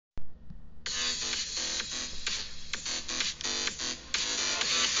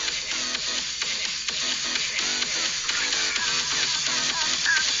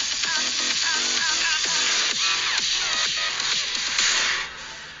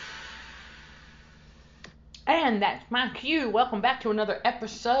And that's my cue. Welcome back to another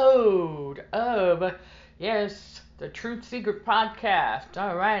episode of, yes, the Truth Secret Podcast.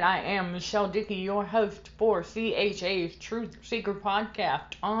 All right, I am Michelle Dickey, your host for CHA's Truth Secret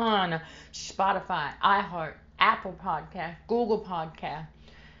Podcast on Spotify, iHeart, Apple Podcast, Google Podcast,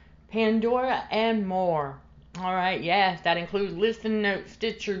 Pandora, and more. All right, yes, that includes Listen Notes,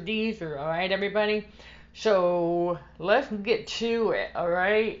 Stitcher, Deezer. All right, everybody. So let's get to it. All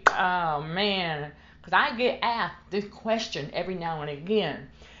right. Oh man, because I get asked this question every now and again,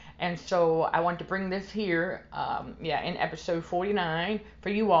 and so I want to bring this here. In episode 49 for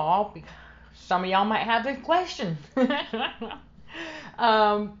you all, because some of y'all might have this question.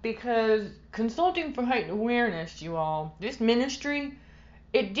 Because consulting for heightened awareness, you all, this ministry,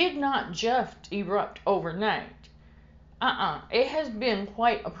 it did not just erupt overnight. It has been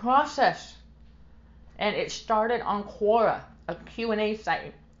quite a process. And it started on Quora, a Q&A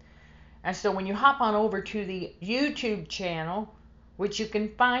site. And so when you hop on over to the YouTube channel, which you can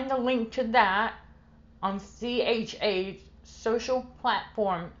find the link to that on CHA's social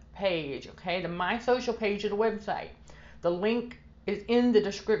platform page, okay, the My Social page of the website. The link is in the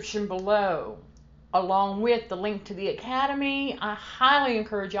description below, along with the link to the Academy. I highly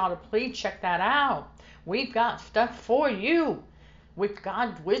encourage y'all to please check that out. We've got stuff for you with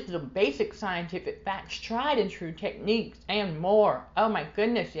God's wisdom, basic scientific facts, tried and true techniques, and more. Oh my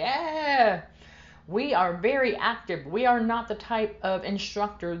goodness, yeah. We are very active. We are not the type of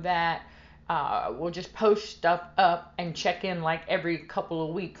instructor that will just post stuff up and check in like every couple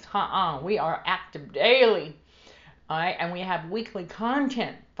of weeks. We are active daily. All right, and we have weekly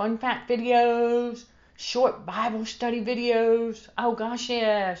content, fun fact videos, short Bible study videos. Oh gosh,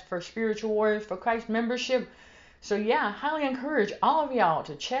 yes, for Spiritual Warriors for Christ membership. So yeah, I highly encourage all of y'all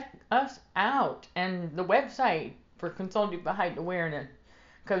to check us out and the website for Consulting for Heightened Awareness,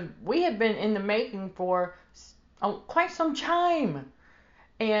 because we have been in the making for quite some time.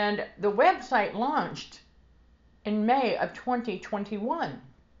 And the website launched in May of 2021.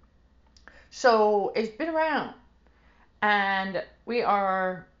 So it's been around, and we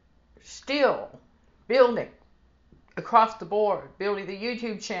are still building across the board, building the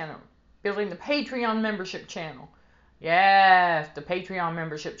YouTube channel, building the Patreon membership channel. Yes, the Patreon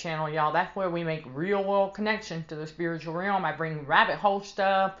membership channel, y'all. That's where we make real world connections to the spiritual realm. I bring rabbit hole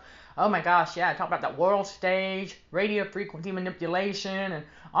stuff. Oh my gosh, yeah. I talk about the world stage, radio frequency manipulation, and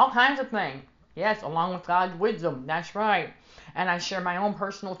all kinds of things. Yes, along with God's wisdom. That's right. And I share my own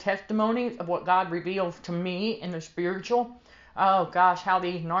personal testimonies of what God reveals to me in the spiritual. Oh gosh, how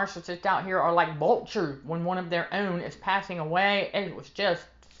these narcissists out here are like vultures when one of their own is passing away. It was just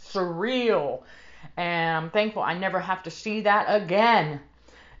surreal. And I'm thankful I never have to see that again.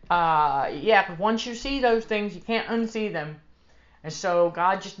 Because once you see those things, you can't unsee them. And so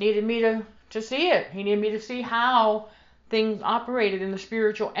God just needed me to see it. He needed me to see how things operated in the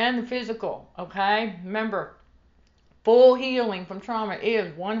spiritual and the physical. Okay? Remember, full healing from trauma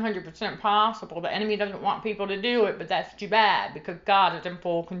is 100% possible. The enemy doesn't want people to do it, but that's too bad because God is in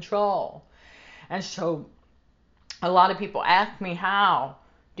full control. And so a lot of people ask me, how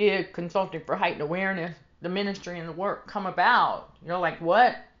did Consulting for Heightened Awareness, the ministry and the work, come about? You know, like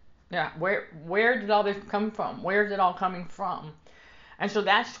what? Yeah, where did all this come from? Where is it all coming from? And so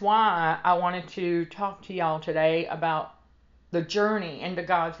that's why I wanted to talk to y'all today about the journey into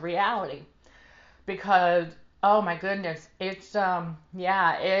God's reality. Because, oh my goodness, it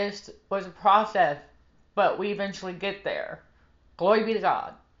was a process, but we eventually get there. Glory be to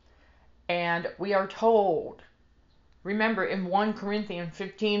God. And we are told, remember in 1 Corinthians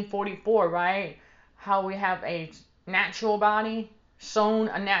 15:44, right? How we have a natural body, sown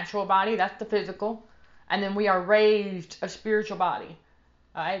a natural body, that's the physical. And then we are raised a spiritual body.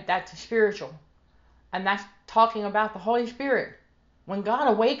 Alright, that's spiritual. And that's talking about the Holy Spirit. When God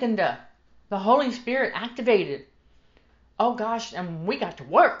awakened us, the Holy Spirit activated. Oh gosh, and we got to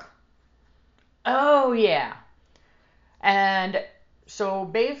work. Oh yeah. And so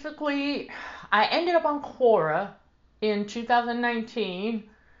basically, I ended up on Quora in 2019,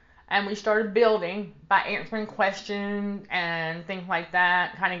 and we started building by answering questions and things like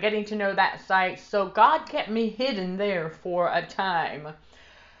that, kind of getting to know that site. So God kept me hidden there for a time.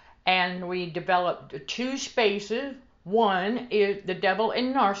 And we developed 2 spaces. One is The Devil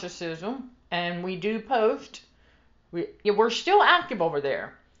in Narcissism, and we do post. We're still active over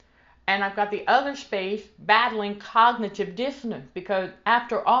there. And I've got the other space, Battling Cognitive Dissonance, because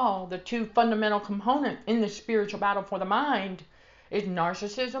after all, the 2 fundamental components in the spiritual battle for the mind is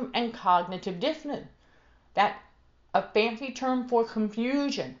narcissism and cognitive dissonance. That's a fancy term for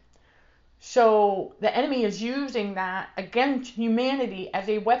confusion. So the enemy is using that against humanity as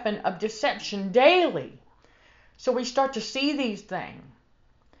a weapon of deception daily. So we start to see these things.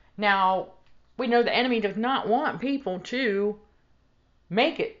 Now, we know the enemy does not want people to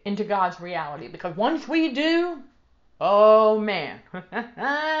make it into God's reality, because once we do, oh man.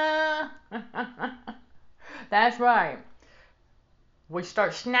 That's right. We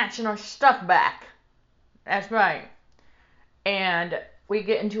start snatching our stuff back. That's right. And we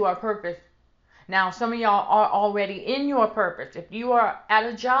get into our purpose. Now, some of y'all are already in your purpose. If you are at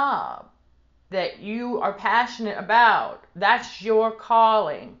a job that you are passionate about, that's your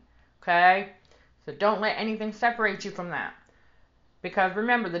calling. Okay? So don't let anything separate you from that. Because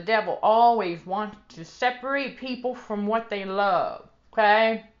remember, the devil always wants to separate people from what they love.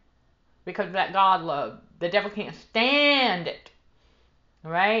 Okay? Because of that God love. The devil can't stand it.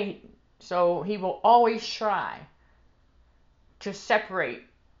 Right? So he will always try to separate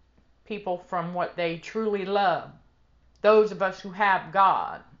people from what they truly love. Those of us who have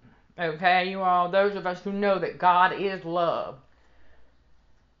God. Okay, you all, those of us who know that God is love.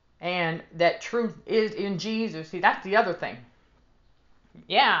 And that truth is in Jesus. See, that's the other thing.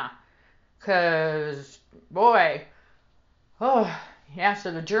 Yeah. Because, boy. Oh, yeah,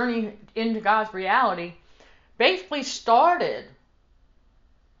 so the journey into God's reality basically started,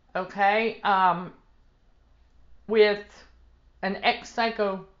 okay, with an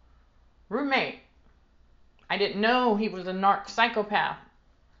ex-psycho roommate. I didn't know he was a narc psychopath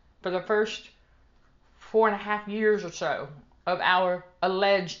for the first 4.5 years or so of our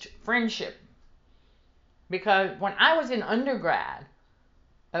alleged friendship. Because when I was in undergrad,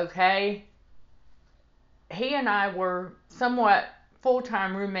 okay, he and I were somewhat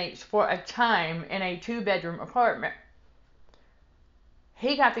full-time roommates for a time in a 2-bedroom apartment.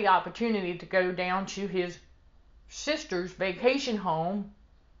 He got the opportunity to go down to his sister's vacation home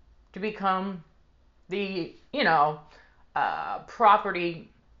to become the, property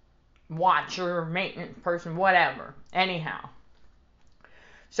watcher, maintenance person, whatever. Anyhow.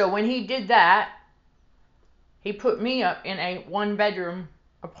 So when he did that, he put me up in a 1-bedroom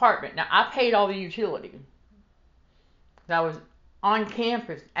apartment. Now, I paid all the utilities. I was on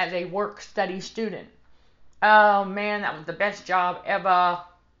campus as a work-study student. Oh, man, that was the best job ever.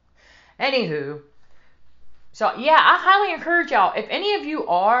 Anywho, so, yeah, I highly encourage y'all, if any of you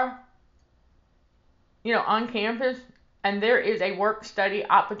are, on campus, and there is a work-study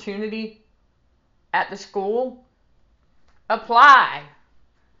opportunity at the school, apply.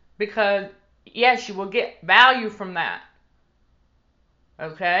 Because, yes, you will get value from that.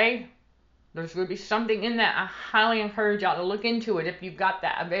 Okay? There's going to be something in that. I highly encourage y'all to look into it if you've got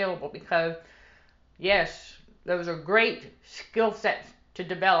that available. Because, yes, those are great skill sets to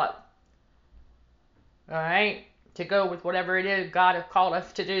develop. Alright? To go with whatever it is God has called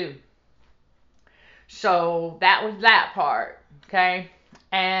us to do. So, that was that part. Okay?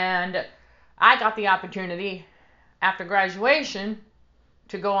 And I got the opportunity after graduation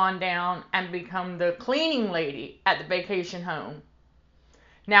to go on down and become the cleaning lady at the vacation home.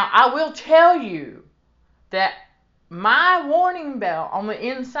 Now, I will tell you that my warning bell on the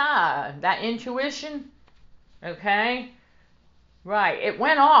inside, that intuition, okay, right, it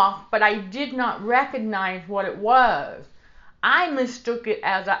went off, but I did not recognize what it was. I mistook it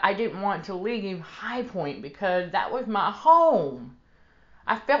as I didn't want to leave High Point because that was my home.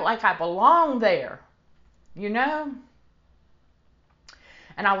 I felt like I belonged there,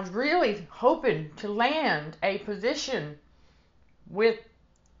 And I was really hoping to land a position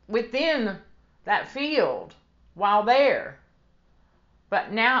within that field while there.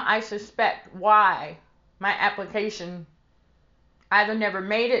 But now I suspect why my application either never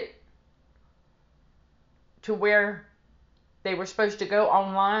made it to where they were supposed to go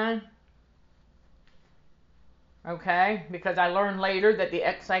online. Okay, because I learned later that the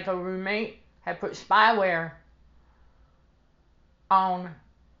ex-psycho roommate had put spyware on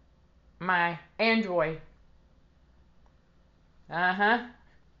my Android.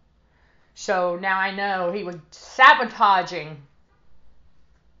 So now I know he was sabotaging,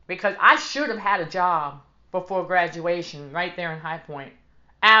 because I should have had a job before graduation right there in High Point.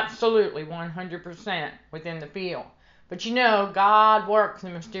 Absolutely 100% within the field. But God works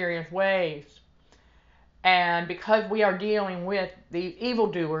in mysterious ways. And because we are dealing with the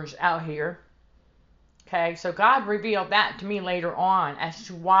evildoers out here, okay, so God revealed that to me later on as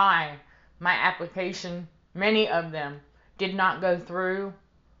to why my application, many of them, did not go through.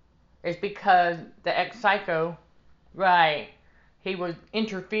 It's because the ex-psycho, right, he was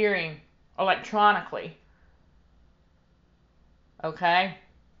interfering electronically. Okay?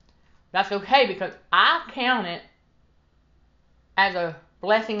 That's okay because I count it as a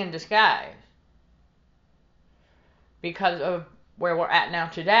blessing in disguise because of where we're at now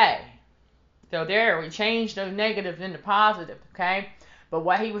today. So there, we changed those negatives into positive, okay? But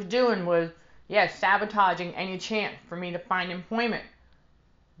what he was doing was, yes, sabotaging any chance for me to find employment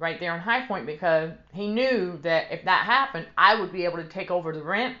right there in High Point, because he knew that if that happened, I would be able to take over the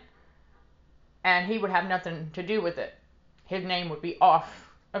rent and he would have nothing to do with it. His name would be off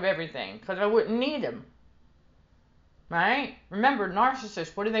of everything because I wouldn't need him. Right? Remember,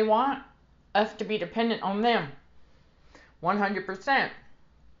 narcissists, what do they want? Us to be dependent on them. 100%.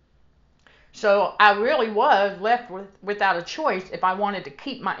 So I really was left without a choice if I wanted to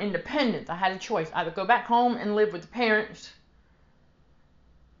keep my independence. I had a choice. Either go back home and live with the parents,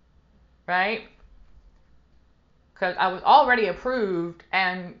 right? Because I was already approved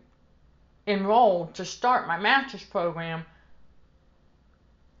and enrolled to start my master's program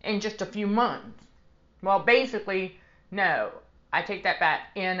in just a few months. Well, basically, no. I take that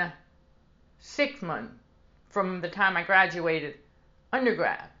back. In 6 months from the time I graduated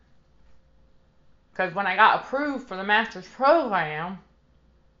undergrad. Because when I got approved for the master's program,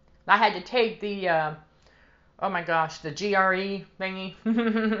 I had to take the, the GRE thingy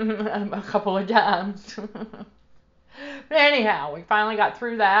a couple of times. But anyhow, we finally got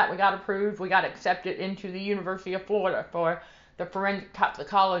through that. We got approved. We got accepted into the University of Florida for the forensic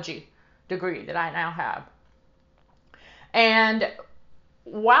toxicology degree that I now have. And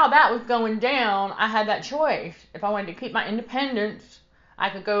while that was going down, I had that choice. If I wanted to keep my independence, I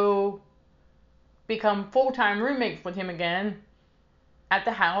could go become full-time roommates with him again at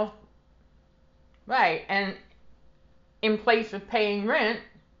the house. Right, and in place of paying rent,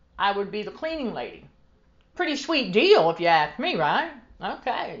 I would be the cleaning lady. Pretty sweet deal if you ask me, right?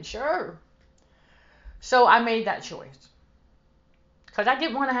 Okay, sure. So I made that choice. Because I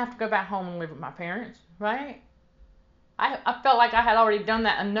didn't want to have to go back home and live with my parents, right? I felt like I had already done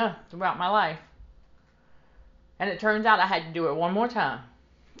that enough throughout my life. And it turns out I had to do it one more time.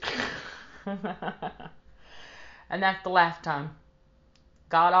 And that's the last time.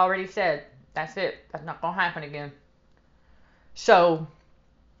 God already said, that's it. That's not going to happen again. So,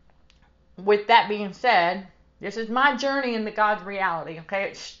 with that being said, this is my journey into God's reality, okay?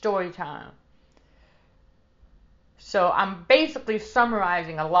 It's story time. So I'm basically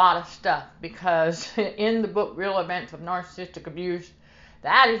summarizing a lot of stuff because in the book Real Events of Narcissistic Abuse,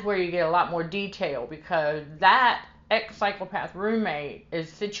 that is where you get a lot more detail, because that ex-psychopath roommate is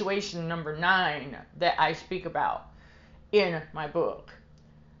situation number 9 that I speak about in my book,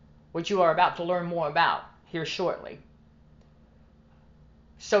 which you are about to learn more about here shortly.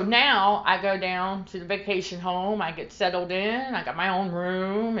 So now I go down to the vacation home, I get settled in, I got my own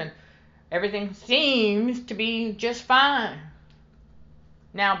room, and everything seems to be just fine.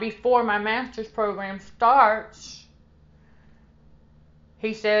 Now, before my master's program starts,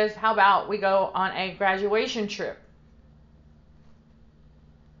 he says, how about we go on a graduation trip?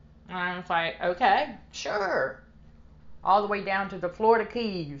 And I was like, okay, sure. All the way down to the Florida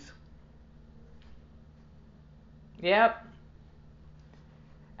Keys. Yep.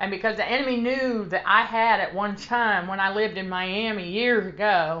 And because the enemy knew that I had at one time, when I lived in Miami years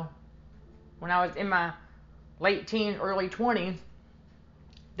ago, when I was in my late teens, early 20s,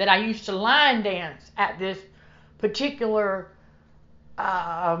 that I used to line dance at this particular,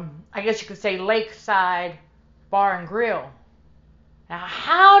 I guess you could say, lakeside bar and grill. Now,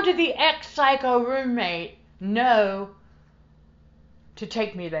 how did the ex-psycho roommate know to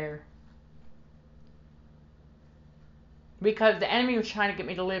take me there? Because the enemy was trying to get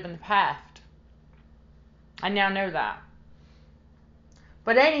me to live in the past. I now know that.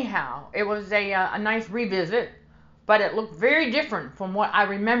 But anyhow, it was a nice revisit, but it looked very different from what I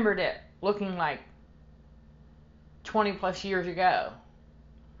remembered it looking like 20 plus years ago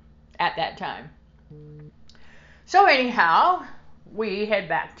at that time. So anyhow, we head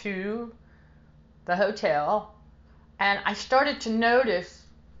back to the hotel, and I started to notice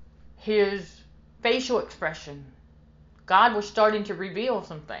his facial expression. God was starting to reveal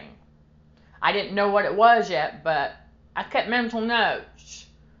something. I didn't know what it was yet, but I kept mental notes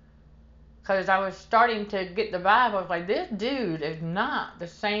because I was starting to get the vibe. I was like, this dude is not the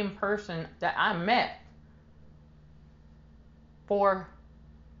same person that I met 4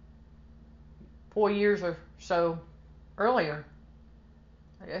 years or so earlier.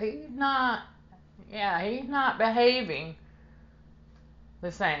 He's not behaving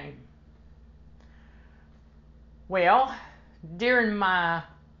the same. Well, during my,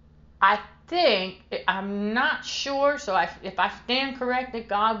 I'm not sure, so if I stand corrected,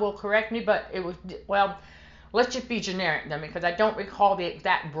 God will correct me, but it was, well, let's just be generic then, because I don't recall the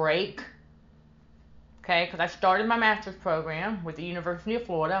exact break, okay, because I started my master's program with the University of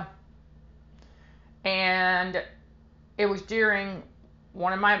Florida, and it was during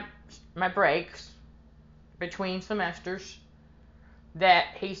one of my breaks between semesters, that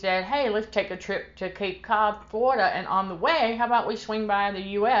he said, hey, let's take a trip to Cape Cod, Florida, and on the way, how about we swing by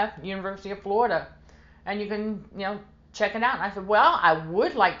the UF, University of Florida, and you can, check it out. And I said, well, I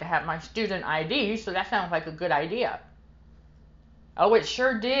would like to have my student ID, so that sounds like a good idea. Oh, it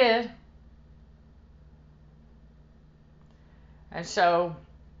sure did. And so,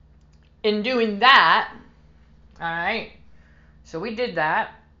 in doing that, all right, so we did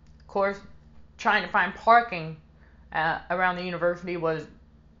that. Of course, trying to find parking around the university was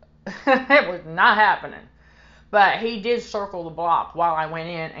it was not happening. But he did circle the block while I went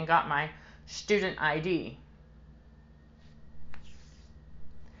in and got my student ID.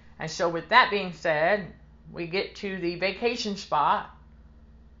 And so with that being said, we get to the vacation spot.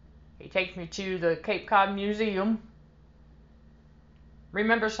 He takes me to the Cape Cod Museum.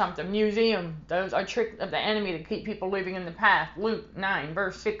 Remember something, museum, those are tricks of the enemy to keep people living in the past. Luke 9,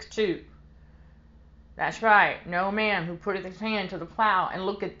 verse 6-2. That's right, no man who putteth his hand to the plow and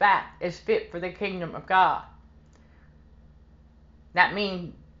looketh back is fit for the kingdom of God. That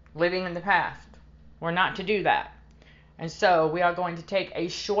means living in the past. We're not to do that. And so we are going to take a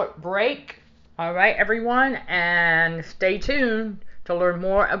short break. All right, everyone, and stay tuned to learn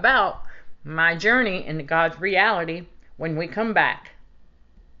more about my journey into God's reality when we come back.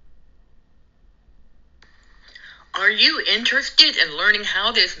 Are you interested in learning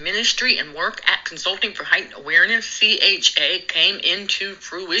how this ministry and work at Consulting for Heightened Awareness, CHA, came into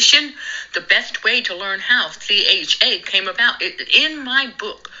fruition? The best way to learn how CHA came about is in my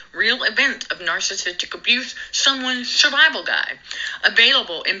book, Real Events of Narcissistic Abuse, Someone's Survival Guide,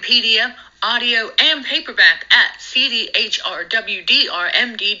 available in PDF, audio, and paperback at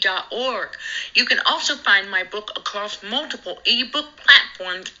cdhrwdrmd.org. You can also find my book across multiple ebook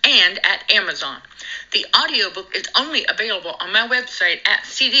platforms and at Amazon. The audiobook is only available on my website at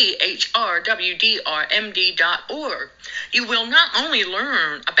cdhrwdrmd.org. You will not only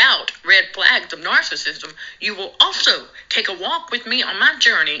learn about red flags of narcissism, you will also take a walk with me on my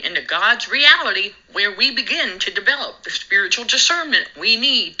journey into God's reality, where we begin to develop the spiritual discernment we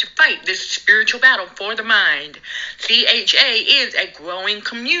need to fight this spiritual battle for the mind. CHA is a growing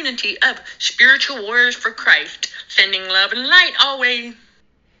community of spiritual warriors for Christ, sending love and light always.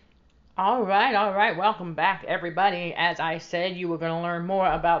 All right. Welcome back, everybody. As I said, you were going to learn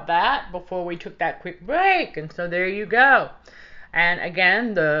more about that before we took that quick break. And so there you go. And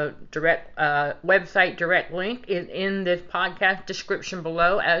again, the direct website direct link is in this podcast description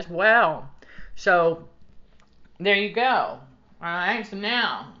below as well. So there you go. All right. So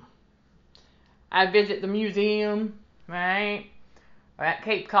now I visit the museum, right, at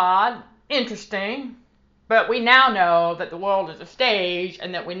Cape Cod. Interesting. But we now know that the world is a stage,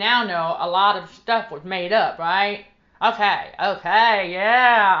 and that we now know a lot of stuff was made up, right? Okay,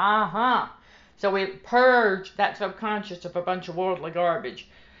 yeah, So we purged that subconscious of a bunch of worldly garbage.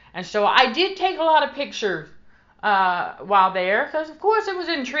 And so I did take a lot of pictures while there, because of course it was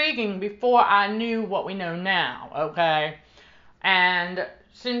intriguing before I knew what we know now, okay? And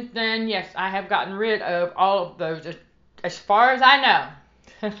since then, yes, I have gotten rid of all of those as far as I know.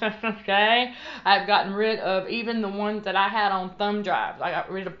 Okay, I've gotten rid of even the ones that I had on thumb drives. I got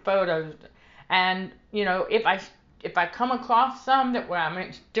rid of photos, and if I come across some that where I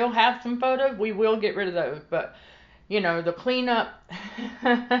may still have some photos, we will get rid of those. But the cleanup,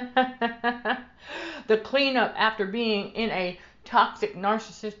 the cleanup after being in a toxic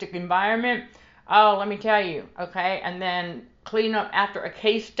narcissistic environment. Oh, let me tell you, okay, and then clean up after a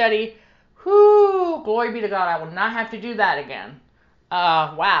case study. Whoo, glory be to God, I will not have to do that again.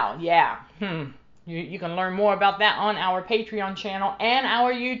 Wow, yeah. You can learn more about that on our Patreon channel and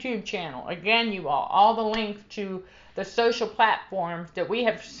our YouTube channel. Again, you all the links to the social platforms that we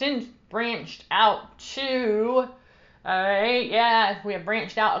have since branched out to. Alright, yeah, we have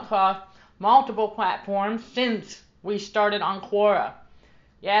branched out across multiple platforms since we started on Quora.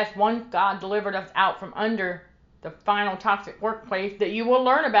 Yes, once God delivered us out from under the final toxic workplace that you will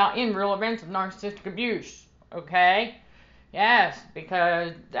learn about in Real Events of Narcissistic Abuse. Okay? Yes,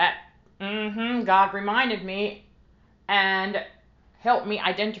 because God reminded me and helped me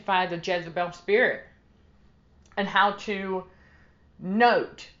identify the Jezebel spirit and how to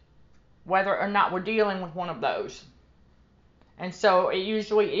note whether or not we're dealing with one of those. And so it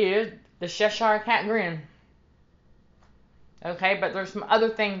usually is the Cheshire Cat grin. Okay, but there's some other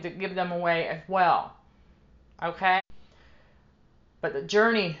things that give them away as well. Okay? But the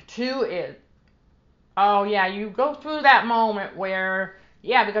journey to it. Oh, yeah, you go through that moment where,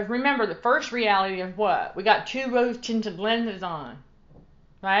 because remember, the first reality is what? We got 2 rose-tinted lenses on,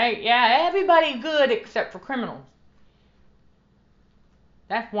 right? Yeah, everybody good except for criminals.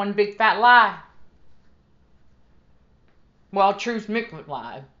 That's one big fat lie. Well, truth mixed with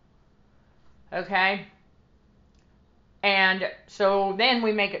lies. Okay? And so then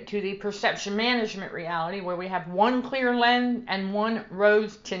we make it to the perception management reality where we have one clear lens and one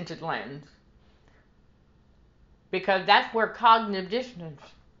rose tinted lens. Because that's where cognitive dissonance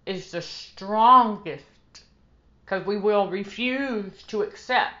is the strongest. Because we will refuse to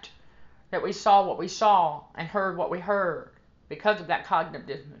accept that we saw what we saw and heard what we heard because of that cognitive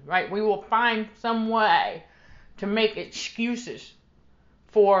dissonance, right? We will find some way to make excuses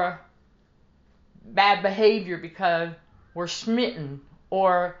for bad behavior because we're smitten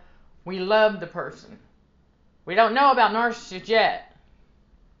or we love the person. We don't know about narcissists yet.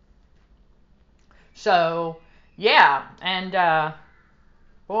 So, yeah, and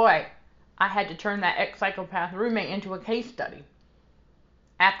boy, I had to turn that ex-psychopath roommate into a case study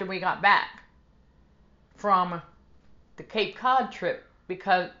after we got back from the Cape Cod trip,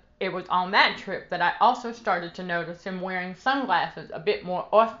 because it was on that trip that I also started to notice him wearing sunglasses a bit more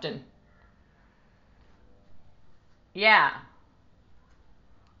often. Yeah,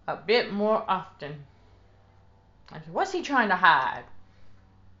 a bit more often. I said, what's he trying to hide?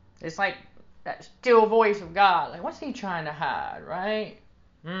 It's like that still voice of God. Like, what's he trying to hide, right?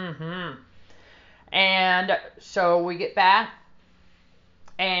 And so we get back,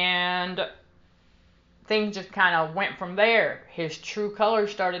 and things just kind of went from there. His true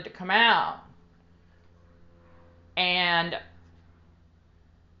colors started to come out. And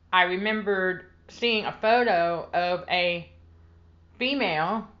I remembered seeing a photo of a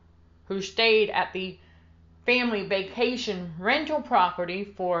female who stayed at the family vacation rental property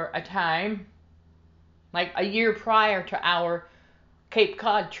for a time, like a year prior to our Cape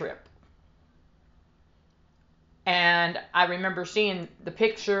Cod trip. And I remember seeing the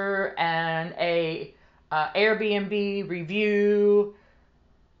picture and a Airbnb review,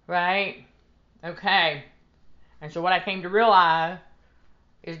 right? Okay. And so what I came to realize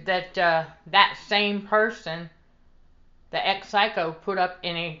is that that same person, the ex-psycho, put up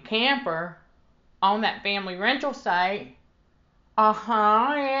in a camper on that family rental site.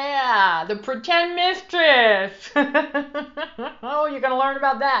 Yeah, the pretend mistress. Oh, you're going to learn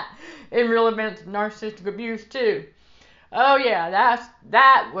about that in Real Events of Narcissistic Abuse too. Oh yeah,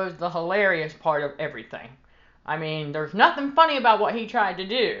 that was the hilarious part of everything. I mean, there's nothing funny about what he tried to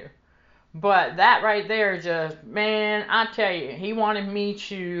do. But that right there just, man, I tell you, he wanted me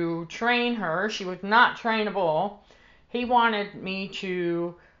to train her. She was not trainable. He wanted me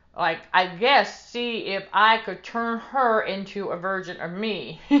to, like, I guess, see if I could turn her into a version of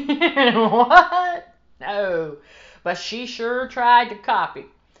me. What? No. But she sure tried to copy.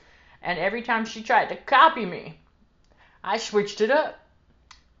 And every time she tried to copy me, I switched it up.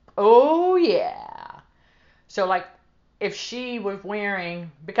 Oh, yeah. So, like, if she was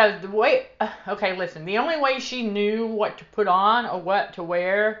wearing, because the way, okay, listen, the only way she knew what to put on or what to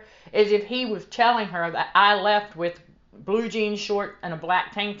wear is if he was telling her that I left with blue jean shorts and a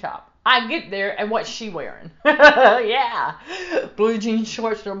black tank top. I get there, and what's she wearing? Yeah, blue jean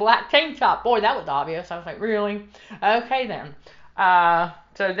shorts and a black tank top. Boy, that was obvious. I was like, really? Okay, then.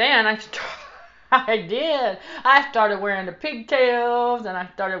 So then I did. I started wearing the pigtails, and I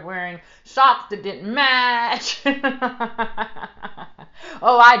started wearing socks that didn't match. Oh,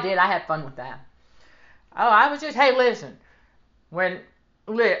 I did. I had fun with that. Oh, I was just, hey, listen. We weren't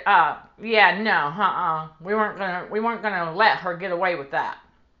gonna let her get away with that.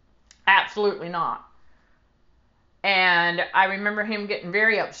 Absolutely not. And I remember him getting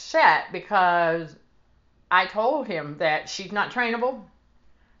very upset because I told him that she's not trainable.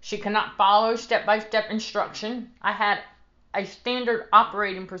 She cannot follow step-by-step instruction. I had a standard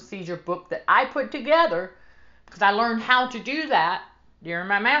operating procedure book that I put together because I learned how to do that during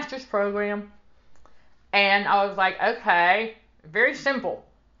my master's program. And I was like, okay, very simple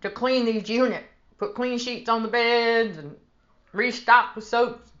to clean these units. Put clean sheets on the beds and restock with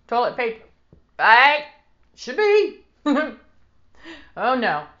soap, toilet paper. Right? Should be. Oh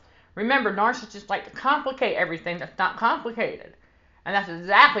no. Remember, narcissists like to complicate everything that's not complicated. And that's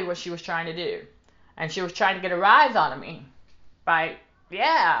exactly what she was trying to do. And she was trying to get a rise out of me by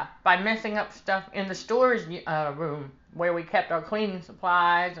messing up stuff in the storage room where we kept our cleaning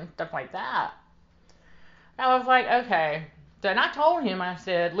supplies and stuff like that. I was like, okay. Then I told him, I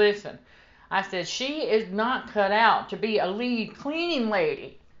said, listen, I said, she is not cut out to be a lead cleaning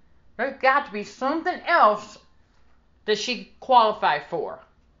lady. There's got to be something else that she qualified for.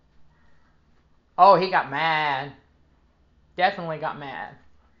 Oh, he got mad. Definitely got mad.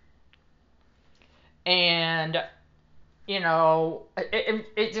 And, you know,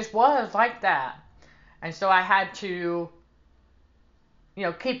 it just was like that. And so I had to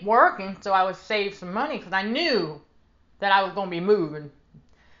keep working so I would save some money because I knew that I was going to be moving.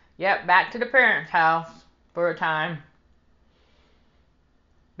 Yep, back to the parents' house for a time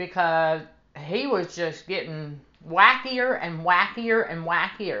because he was just getting wackier and wackier and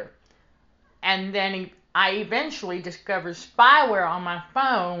wackier. And then I eventually discovered spyware on my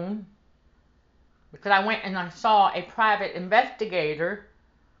phone because I went and I saw a private investigator.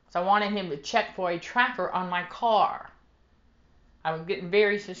 So I wanted him to check for a tracker on my car. I was getting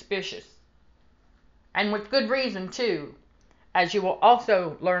very suspicious. And with good reason, too, as you will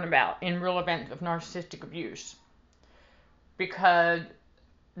also learn about in Real Events of Narcissistic Abuse. Because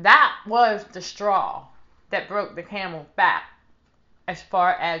that was the straw that broke the camel's back as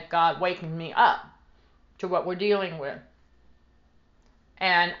far as God waking me up to what we're dealing with.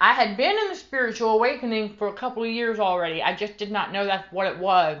 And I had been in the spiritual awakening for a couple of years already. I just did not know that's what it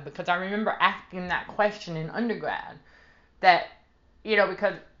was because I remember asking that question in undergrad. That,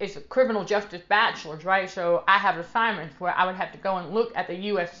 because it's a criminal justice bachelor's, right? So I have assignments where I would have to go and look at the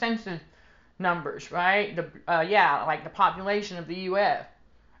U.S. Census numbers, right? Like the population of the U.S.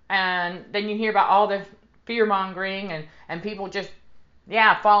 And then you hear about all this fear-mongering and people just,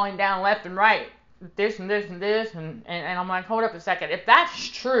 falling down left and right. This and this and this. And I'm like, hold up a second. If that's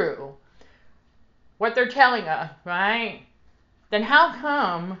true, what they're telling us, right? Then how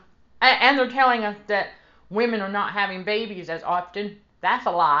come, and they're telling us that women are not having babies as often. That's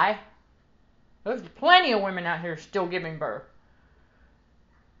a lie. There's plenty of women out here still giving birth.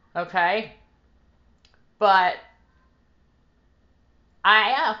 Okay? But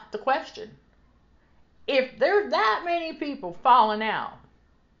I asked the question. If there's that many people falling out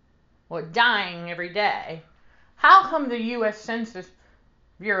or dying every day, how come the U.S. Census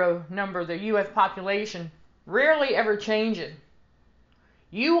Bureau number, the U.S. population, rarely ever changes?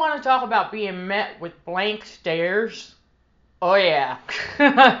 You want to talk about being met with blank stares? Oh yeah.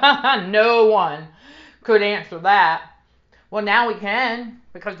 No one could answer that. Well, now we can,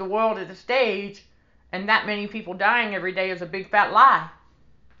 because the world is a stage, and that many people dying every day is a big fat lie.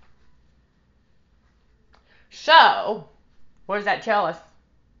 So, what does that tell us?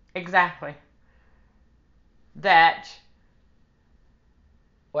 Exactly. That,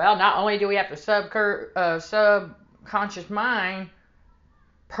 not only do we have the subconscious mind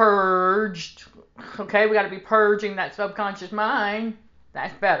purged. Okay, we got to be purging that subconscious mind.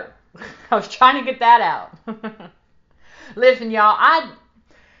 That's better. I was trying to get that out. Listen, y'all,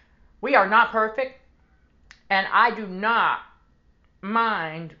 we are not perfect, and I do not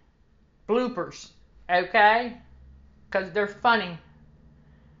mind bloopers, okay? Because they're funny.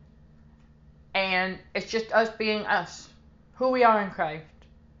 And it's just us being us, who we are in Christ.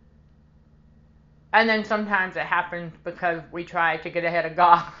 And then sometimes it happens because we try to get ahead of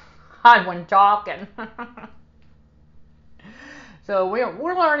God when talking. So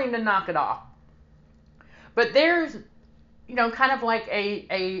we're learning to knock it off. But there's, kind of like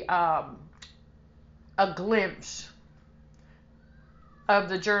a glimpse of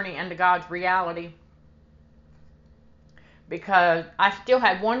the journey into God's reality. Because I still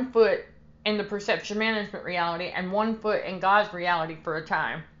had one foot in the perception management reality and one foot in God's reality for a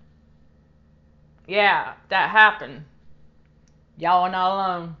time. Yeah, that happened. Y'all are not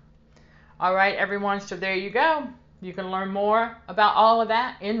alone. All right, everyone, so there you go. You can learn more about all of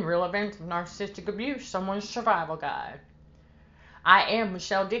that in Real Events of Narcissistic Abuse, Someone's Survival Guide. I am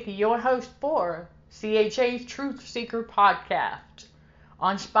Michelle Dickey, your host for CHA's Truth Seeker podcast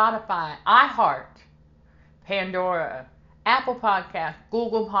on Spotify, iHeart, Pandora, Apple Podcast,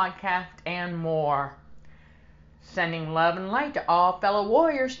 Google Podcast, and more. Sending love and light to all fellow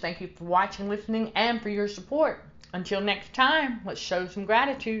warriors. Thank you for watching, listening, and for your support. Until next time, let's show some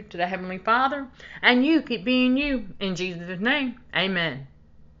gratitude to the Heavenly Father, and you keep being you. In Jesus' name, amen.